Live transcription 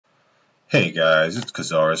Hey guys, it's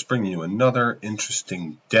Kazaris bringing you another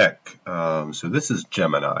interesting deck. So this is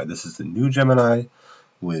Gemini. This is the new Gemini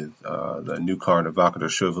with the new card Evocator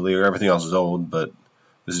Chevalier. Everything else is old, but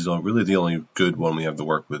this is really the only good one we have to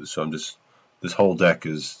work with. So this whole deck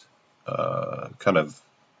is kind of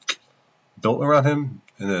built around him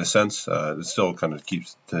in a sense. It still kind of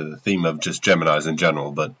keeps the theme of just Geminis in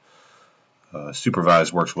general, but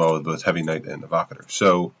Supervise works well with both Heavy Knight and Evocator.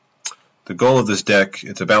 So the goal of this deck,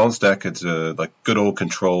 it's a balanced deck. It's like good old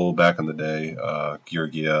Control back in the day.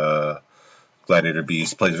 Georgia, Gladiator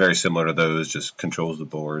Beast plays very similar to those. Just controls the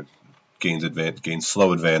board, gains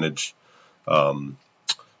slow advantage.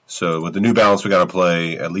 So with the new balance, we got to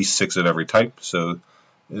play at least 6 of every type. So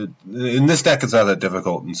in this deck, it's not that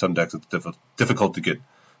difficult. In some decks, it's difficult to get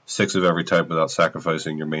 6 of every type without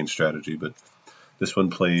sacrificing your main strategy. But this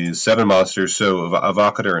one plays 7 monsters. So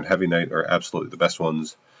Evocator and Heavy Knight are absolutely the best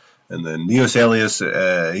ones. And then Neos Alias,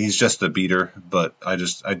 he's just a beater, but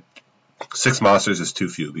 6 monsters is too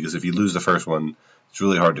few, because if you lose the first one, it's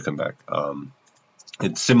really hard to come back.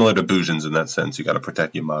 It's similar to Bujins in that sense. You got to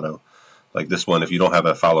protect Yamato. Like this one, if you don't have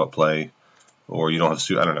a follow-up play, or you don't have,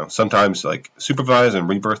 I don't know, sometimes like Supervise and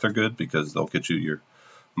Rebirth are good because they'll get you your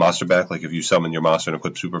monster back. Like if you summon your monster and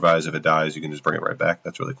equip Supervise, if it dies, you can just bring it right back.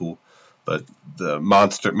 That's really cool. But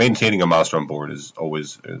maintaining a monster on board is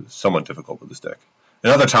somewhat difficult with this deck.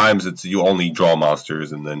 And other times, it's you only draw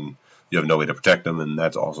monsters, and then you have no way to protect them, and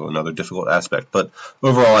that's also another difficult aspect. But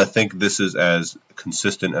overall, I think this is as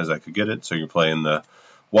consistent as I could get it. So you're playing the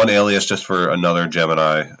one Alias just for another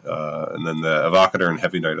Gemini, and then the Evocator and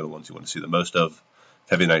Heavy Knight are the ones you want to see the most of.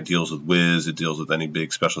 Heavy Knight deals with Wiz, it deals with any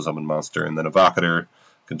big special summon monster, and then Evocator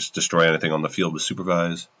can just destroy anything on the field with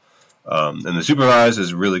Supervise. And the Supervise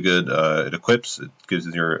is really good. It equips, it gives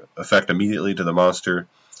your effect immediately to the monster.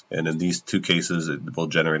 And in these 2 cases, it will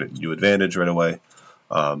generate you advantage right away.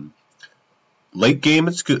 Late game,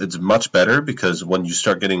 it's much better, because when you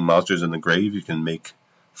start getting monsters in the grave, you can make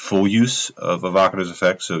full use of Evocator's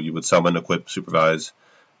effect. So you would summon, equip, Supervise,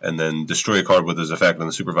 and then destroy a card with his effect, and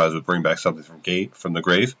the Supervise would bring back something from the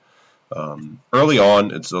grave. Early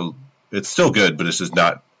on, it's still good, but it's just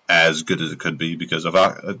not as good as it could be, because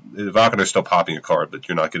Evocator is still popping a card, but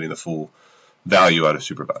you're not getting the full value out of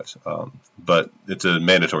Supervise. But it's a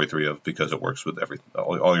mandatory 3 of, because it works with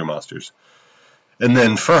all your monsters. And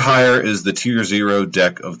then for hire is the tier 0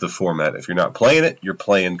 deck of the format. If you're not playing it, you're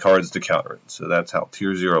playing cards to counter it. So that's how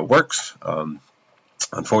tier 0 works.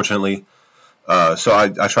 Unfortunately, so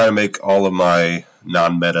I try to make all of my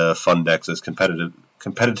non-meta fun decks as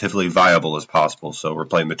competitively viable as possible. So we're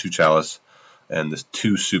playing the 2 Chalice and the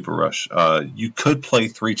 2 Super Rush. You could play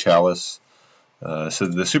 3 Chalice. So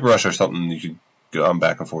the Super Rush are something you could go on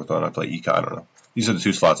back and forth on. I play Econ, I don't know. These are the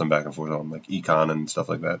 2 slots I'm back and forth on, like Econ and stuff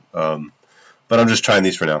like that. But I'm just trying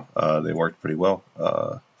these for now. They worked pretty well.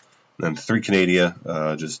 And then 3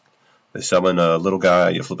 Canada, they summon a little guy,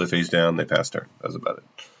 you flip it face down, they pass turn. That's about it.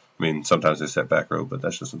 I mean, sometimes they set back row, but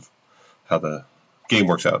that's just how the game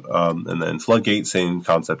works out. And then Floodgate, same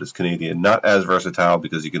concept as Canadian. Not as versatile,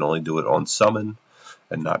 because you can only do it on summon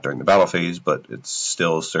and not during the battle phase, but it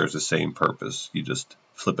still serves the same purpose. You just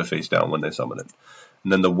flip it face down when they summon it.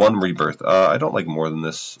 And then the 1 Rebirth. I don't like more than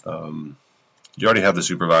this. You already have the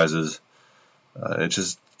Supervises. It's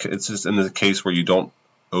just in the case where you don't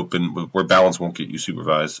where balance won't get you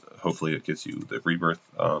Supervise. Hopefully it gets you the Rebirth.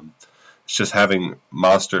 It's just having a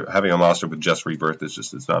monster with just Rebirth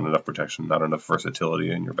it's not enough protection, not enough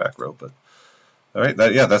versatility in your back row. But all right,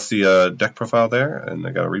 that's the deck profile there, and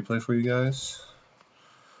I got a replay for you guys.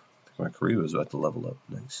 My career was about to level up.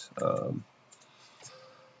 Nice.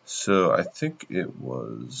 So I think it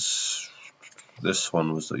was this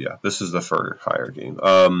one was this is the for hire game.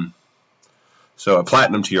 So a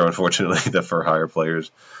platinum tier, unfortunately, the for hire players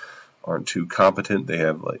aren't too competent. They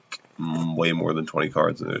have like way more than 20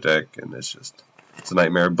 cards in their deck, and it's a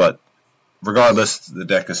nightmare. But regardless, the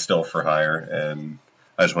deck is still for hire, and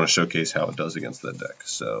I just want to showcase how it does against that deck.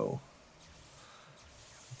 So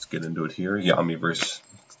let's get into it here. Yami versus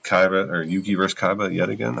Kaiba, or Yuki versus Kaiba yet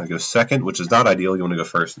again. I go second, which is not ideal. You want to go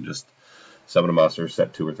first and just summon a monster,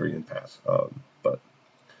 set 2 or 3, and pass. But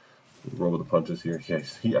roll with the punches here.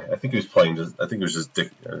 Yeah, I think he was playing. I think he was just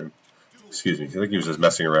excuse me. I think he was just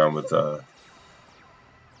messing around with a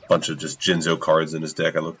bunch of just Jinzo cards in his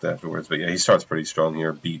deck. I looked afterwards, but yeah, he starts pretty strong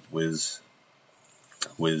here. Beat Wiz,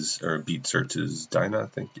 or beat searches Dinah, I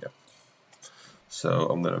think. Yeah. So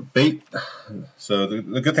I'm going to bait. So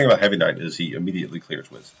the good thing about Heavy Knight is he immediately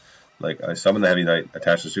clears Wiz. Like, I summon the Heavy Knight,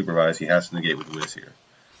 attach the Supervise, he has to negate with Wiz here.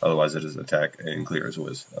 Otherwise it is attack and clear as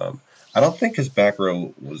Wiz. I don't think his back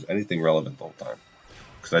row was anything relevant the whole time,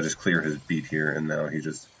 because I just clear his beat here, and now he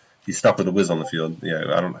just He's stuck with a whiz on the field. Yeah,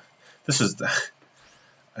 I don't know. This is...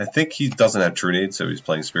 I think he doesn't have True Nade, so he's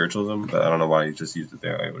playing Spiritualism, but I don't know why he just used it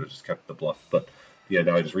there. I would have just kept the bluff. But yeah,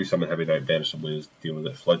 now I just resummon Heavy Knight, banish the whiz, deal with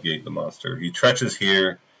it, Floodgate the monster. He Tretches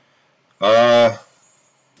here.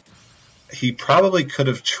 He probably could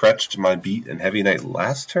have Tretched my beat in Heavy Knight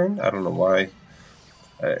last turn. I don't know why.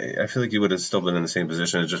 I feel like he would have still been in the same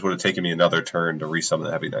position. It just would have taken me another turn to resummon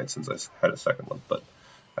the Heavy Knight since I had a second one. But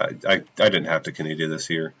I didn't have to Canada this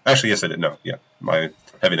here. Actually, yes, I did. No, yeah, my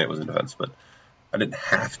Heavy Knight was in defense, but I didn't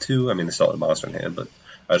have to. I mean, I still had a monster in hand, but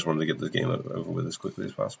I just wanted to get this game over with as quickly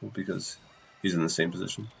as possible because he's in the same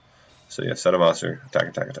position. So yeah, set a monster, attack,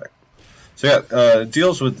 attack, attack. So yeah,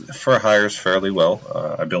 deals with for hires fairly well.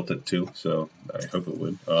 I built it too, so I hope it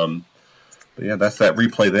would. But yeah, that's that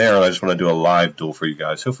replay there, and I just want to do a live duel for you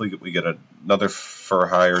guys. Hopefully we get another for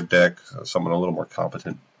hire deck, someone a little more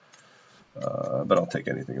competent. But I'll take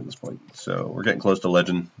anything at this point. So we're getting close to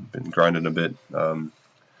Legend. Been grinding a bit.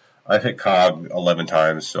 I've hit Cog 11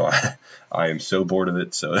 times, so I am so bored of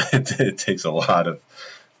it. So it takes a lot of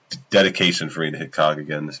dedication for me to hit Cog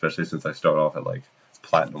again, especially since I start off at like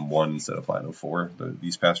Platinum 1 instead of Platinum 4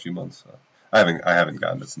 these past few months. I haven't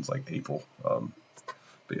gotten it since like April.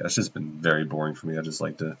 But yeah, it's just been very boring for me. I just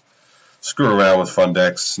like to screw around with fun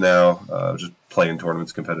decks now, just play in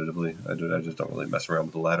tournaments competitively. I just don't really mess around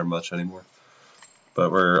with the ladder much anymore. But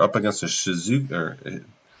we're up against a Shizu,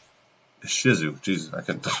 Jesus, I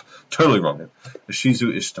can totally wrong it. A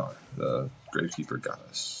Shizu Ishtar, the Gravekeeper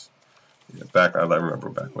goddess. Yeah, I remember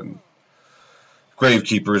back when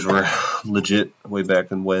Gravekeepers were legit way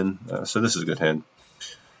back and when. So this is a good hand.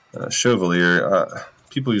 Chevalier.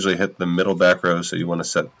 People usually hit the middle back row, so you want to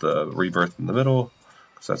set the Rebirth in the middle,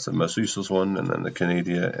 because that's the most useless one, and then the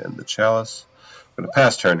Canada and the Chalice. I'm going to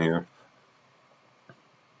pass turn here.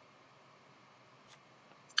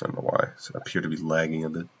 I don't know why. I appear to be lagging a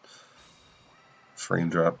bit. Frame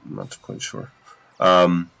drop, I'm not quite sure.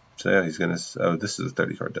 So yeah, he's going to... Oh, this is a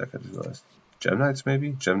 30-card deck, I just realized. Geminites,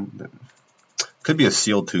 maybe? Could be a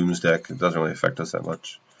Sealed Tombs deck. It doesn't really affect us that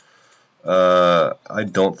much. I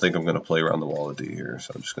don't think I'm going to play around the wall of D here,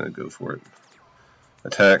 so I'm just going to go for it.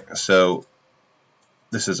 Attack. So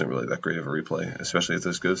this isn't really that great of a replay, especially if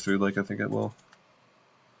this goes through like I think it will.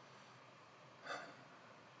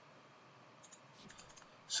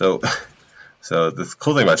 So the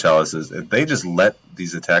cool thing about Chalice is if they just let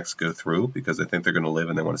these attacks go through because they think they're going to live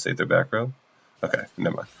and they want to save their back row. Okay,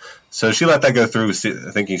 never mind. So she let that go through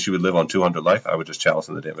thinking she would live on 200 life. I would just Chalice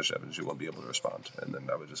in the damage step and she wouldn't be able to respond. And then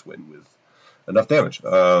I would just win with enough damage.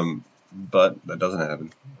 But that doesn't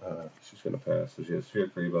happen. She's going to pass. So she has Sphere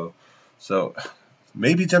Karibo. So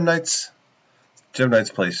maybe Gemnites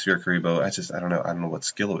play Sphere Karibo. I don't know. I don't know what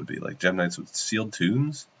skill it would be. Like Gemnites with Sealed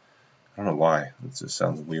Tombs? I don't know why. It just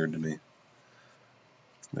sounds weird to me.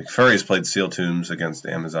 Like Furries played Sealed Tombs against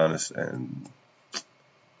Amazonas and...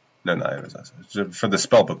 No, for the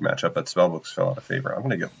Spellbook matchup, but Spellbooks fell out of favor. I'm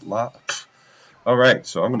going to get Alright,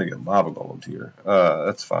 so I'm going to get Lava Golem here.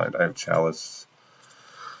 That's fine. I have Chalice.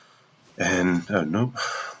 And, oh, nope.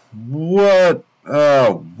 What?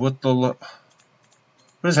 Oh, what What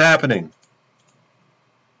is happening?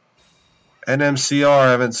 NMCR,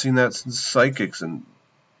 I haven't seen that since Psychics in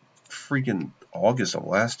freaking August of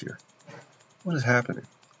last year. What is happening?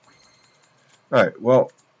 Alright,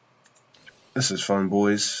 well... This is fun,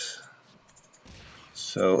 boys.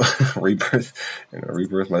 So, rebirth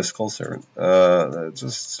my Skull Servant.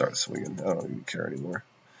 Just start swinging. I don't even care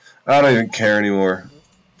anymore.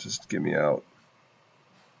 Just get me out.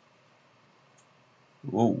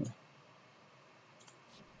 Whoa.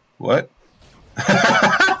 What?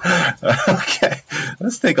 Okay,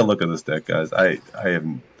 let's take a look at this deck, guys. I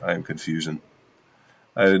am confusion.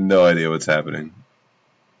 I have no idea what's happening.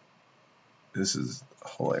 This is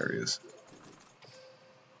hilarious.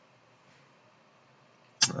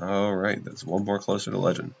 Alright, that's one more closer to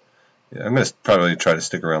Legend. Yeah, I'm going to probably try to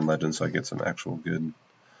stick around Legend so I get some actual good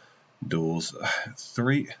duels.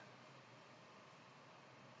 3.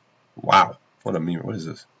 Wow, what a meme. What is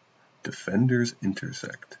this? Defenders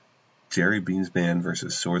Intersect. Jerry Beansman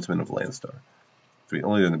versus Swordsman of Landstar. 3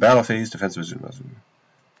 only in the battle phase, defensive vision.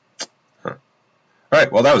 Huh.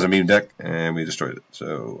 Alright, well that was a meme deck, and we destroyed it.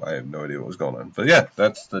 So I have no idea what was going on. But yeah,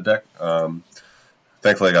 that's the deck.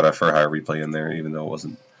 Thankfully, I got a for hire replay in there, even though it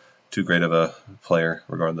wasn't too great of a player.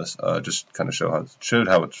 Regardless, just kind of showed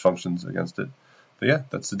how it functions against it. But yeah,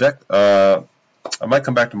 that's the deck. I might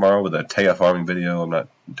come back tomorrow with a Taya farming video. I'm not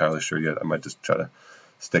entirely sure yet. I might just try to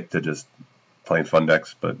stick to just playing fun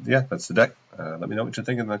decks. But yeah, that's the deck. Let me know what you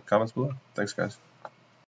think in the comments below. Thanks, guys.